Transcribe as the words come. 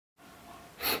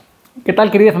¿Qué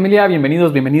tal, querida familia?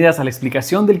 Bienvenidos, bienvenidas a la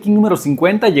explicación del King número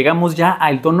 50. Llegamos ya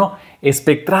al tono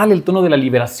espectral, el tono de la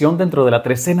liberación dentro de la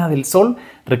trecena del sol.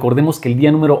 Recordemos que el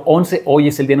día número 11, hoy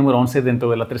es el día número 11 dentro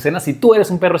de la trecena. Si tú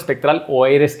eres un perro espectral o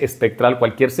eres espectral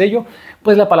cualquier sello,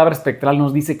 pues la palabra espectral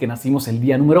nos dice que nacimos el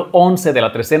día número 11 de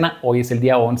la trecena. Hoy es el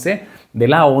día 11 de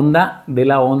la onda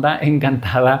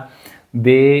encantada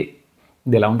de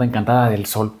la onda encantada del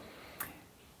sol.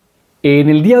 En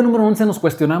el día número 11 nos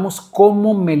cuestionamos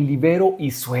cómo me libero y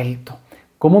suelto,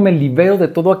 cómo me libero de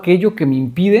todo aquello que me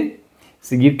impide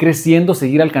seguir creciendo,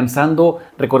 seguir alcanzando.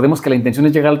 Recordemos que la intención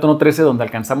es llegar al tono 13 donde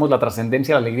alcanzamos la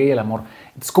trascendencia, la alegría y el amor.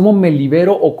 Entonces, ¿cómo me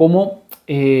libero o cómo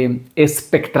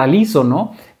espectralizo,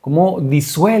 ¿no? ¿Cómo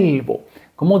disuelvo?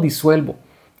 ¿Cómo disuelvo?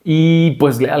 Y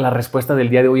pues la respuesta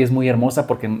del día de hoy es muy hermosa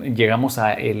porque llegamos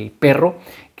a el perro,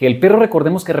 que el perro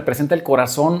recordemos que representa el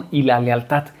corazón y la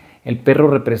lealtad. El perro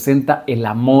representa el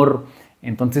amor.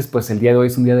 Entonces, pues el día de hoy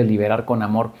es un día de liberar con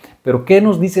amor. Pero ¿qué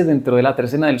nos dice dentro de la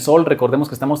trecena del sol? Recordemos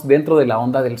que estamos dentro de la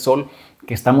onda del sol,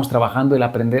 que estamos trabajando el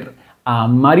aprender a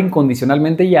amar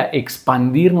incondicionalmente y a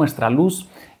expandir nuestra luz,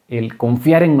 el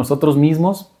confiar en nosotros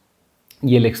mismos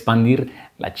y el expandir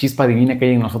la chispa divina que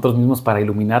hay en nosotros mismos para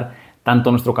iluminar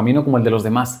tanto nuestro camino como el de los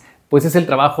demás. Pues es el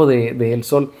trabajo del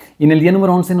sol. Y en el día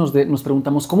número 11 nos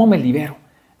preguntamos, ¿cómo me libero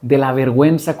de la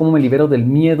vergüenza? ¿Cómo me libero del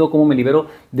miedo? ¿Cómo me libero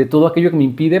de todo aquello que me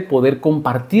impide poder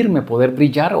compartirme, poder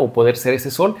brillar o poder ser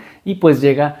ese sol? Y pues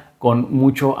llega con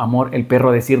mucho amor el perro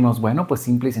a decirnos, bueno, pues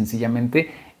simple y sencillamente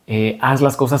haz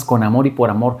las cosas con amor y por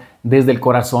amor desde el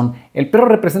corazón. El perro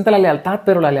representa la lealtad,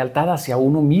 pero la lealtad hacia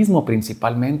uno mismo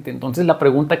principalmente. Entonces la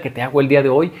pregunta que te hago el día de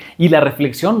hoy y la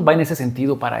reflexión va en ese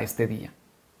sentido para este día.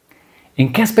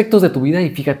 ¿En qué aspectos de tu vida? Y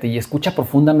fíjate y escucha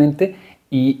profundamente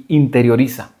y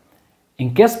interioriza.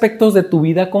 ¿En qué aspectos de tu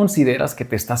vida consideras que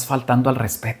te estás faltando al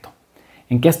respeto?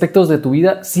 ¿En qué aspectos de tu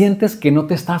vida sientes que no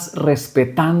te estás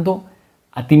respetando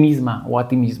a ti misma o a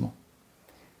ti mismo?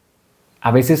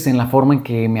 A veces en la forma en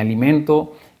que me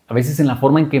alimento, a veces en la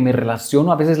forma en que me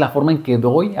relaciono, a veces la forma en que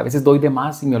doy, a veces doy de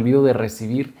más y me olvido de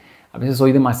recibir, a veces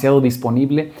soy demasiado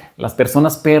disponible. Las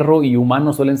personas perro y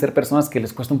humano suelen ser personas que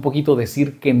les cuesta un poquito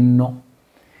decir que no,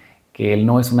 que el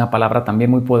no es una palabra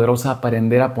también muy poderosa,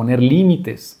 aprender a poner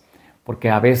límites.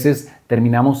 Porque a veces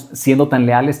terminamos siendo tan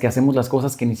leales que hacemos las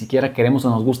cosas que ni siquiera queremos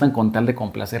o nos gustan con tal de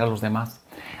complacer a los demás.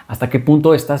 ¿Hasta qué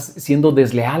punto estás siendo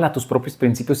desleal a tus propios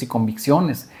principios y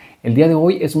convicciones? El día de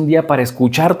hoy es un día para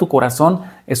escuchar tu corazón,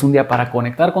 es un día para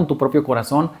conectar con tu propio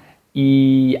corazón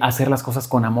y hacer las cosas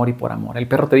con amor y por amor. El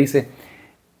perro te dice,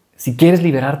 si quieres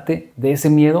liberarte de ese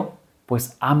miedo,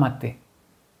 pues ámate,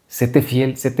 séte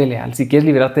fiel, séte leal. Si quieres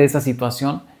liberarte de esa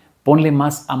situación, ponle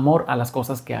más amor a las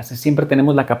cosas que haces. Siempre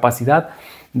tenemos la capacidad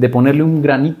de ponerle un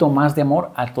granito más de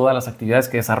amor a todas las actividades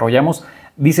que desarrollamos.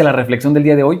 Dice la reflexión del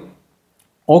día de hoy,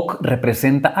 Ok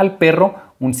representa al perro,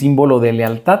 un símbolo de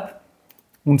lealtad.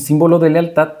 Un símbolo de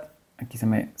lealtad, aquí se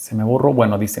me borró,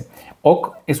 bueno, dice,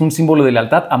 Ok es un símbolo de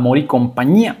lealtad, amor y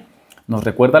compañía. Nos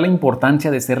recuerda la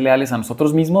importancia de ser leales a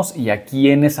nosotros mismos y a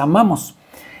quienes amamos.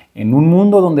 En un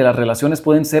mundo donde las relaciones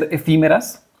pueden ser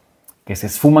efímeras, que se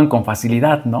esfuman con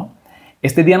facilidad, ¿no?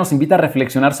 Este día nos invita a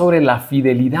reflexionar sobre la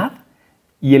fidelidad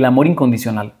y el amor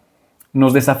incondicional.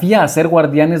 Nos desafía a ser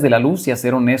guardianes de la luz y a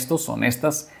ser honestos,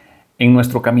 honestas en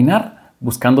nuestro caminar,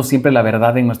 buscando siempre la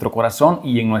verdad en nuestro corazón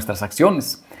y en nuestras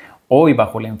acciones. Hoy,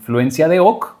 bajo la influencia de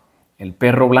Ok, el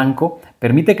perro blanco,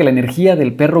 permite que la energía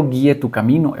del perro guíe tu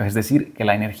camino, es decir, que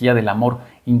la energía del amor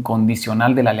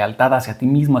incondicional, de la lealtad hacia ti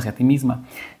mismo, hacia ti misma.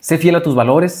 Sé fiel a tus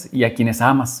valores y a quienes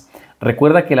amas.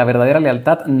 Recuerda que la verdadera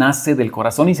lealtad nace del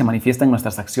corazón y se manifiesta en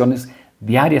nuestras acciones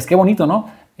diarias. Qué bonito, ¿no?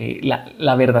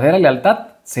 La verdadera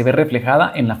lealtad se ve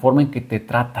reflejada en la forma en que te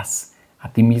tratas a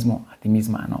ti mismo, a ti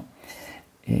misma, ¿no?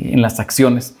 En las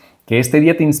acciones. Que este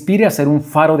día te inspire a ser un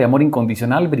faro de amor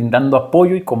incondicional, brindando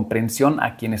apoyo y comprensión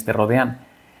a quienes te rodean.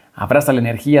 Abraza la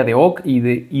energía de Ok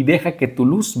y deja que tu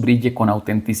luz brille con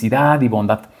autenticidad y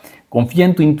bondad. Confía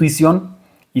en tu intuición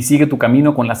y sigue tu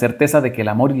camino con la certeza de que el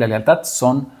amor y la lealtad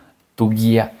son tu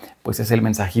guía. Pues es el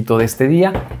mensajito de este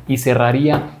día y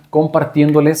cerraría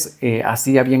compartiéndoles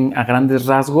así a grandes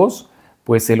rasgos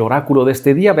pues el oráculo de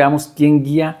este día. Veamos quién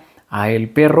guía a el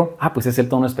perro. Pues es el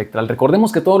tono espectral.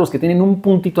 Recordemos que todos los que tienen un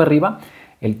puntito arriba,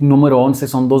 el número 11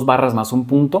 son 2 barras más un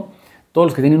punto, todos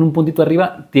los que tienen un puntito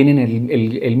arriba tienen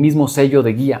el mismo sello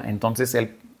de guía. Entonces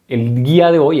el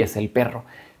guía de hoy es el perro.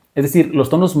 Es decir, los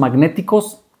tonos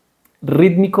magnéticos,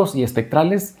 rítmicos y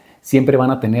espectrales siempre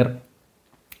van a tener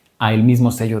a el mismo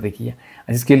sello de guía.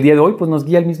 Así es que el día de hoy pues nos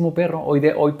guía el mismo perro.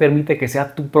 Hoy permite que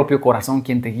sea tu propio corazón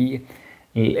quien te guíe.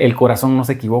 El corazón no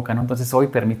se equivoca, ¿no? Entonces hoy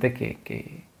permite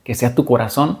que sea tu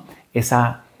corazón,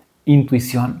 esa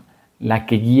intuición, la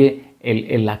que guíe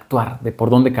el actuar, de por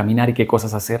dónde caminar y qué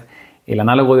cosas hacer. El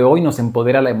análogo de hoy nos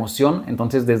empodera la emoción,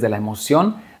 entonces desde la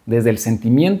emoción, desde el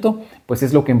sentimiento, pues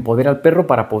es lo que empodera al perro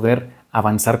para poder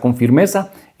avanzar con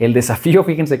firmeza. El desafío,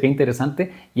 fíjense qué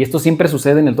interesante, y esto siempre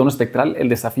sucede en el tono espectral. El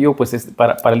desafío, pues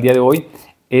para el día de hoy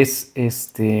es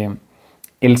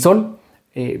el sol.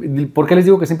 ¿Por qué les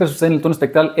digo que siempre sucede en el tono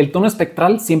espectral? El tono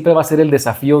espectral siempre va a ser el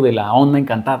desafío de la onda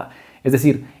encantada. Es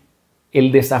decir,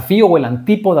 el desafío o el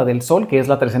antípoda del sol, que es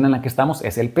la trecena en la que estamos,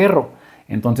 es el perro.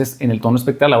 Entonces, en el tono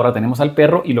espectral ahora tenemos al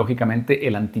perro y lógicamente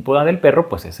el antípoda del perro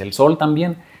pues es el sol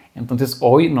también. Entonces,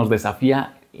 hoy nos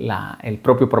desafía el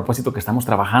propio propósito que estamos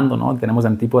trabajando, ¿no? Tenemos de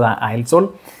antípoda a el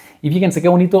sol. Y fíjense qué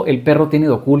bonito, el perro tiene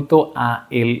de oculto a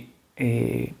el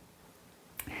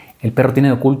perro tiene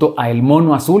de oculto a el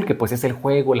mono azul, que pues es el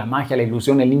juego, la magia, la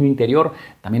ilusión, el niño interior.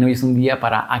 También hoy es un día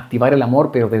para activar el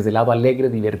amor, pero desde el lado alegre,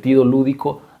 divertido,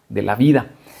 lúdico de la vida.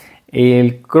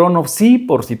 El crono sí,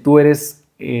 por si tú eres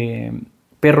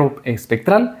perro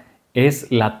espectral,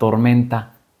 es la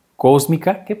tormenta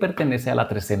cósmica que pertenece a la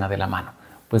trecena de la mano.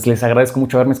 Pues les agradezco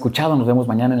mucho haberme escuchado. Nos vemos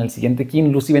mañana en el siguiente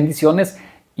Kin. Luz y bendiciones.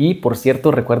 Y por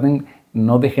cierto, recuerden,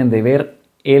 no dejen de ver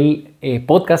el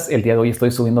podcast. El día de hoy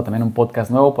estoy subiendo también un podcast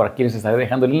nuevo. Por aquí les estaré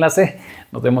dejando el enlace.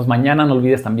 Nos vemos mañana. No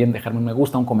olvides también dejarme un me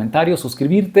gusta, un comentario,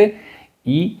 suscribirte.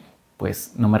 Y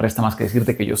pues no me resta más que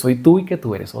decirte que yo soy tú y que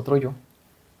tú eres otro yo.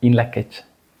 In la quech.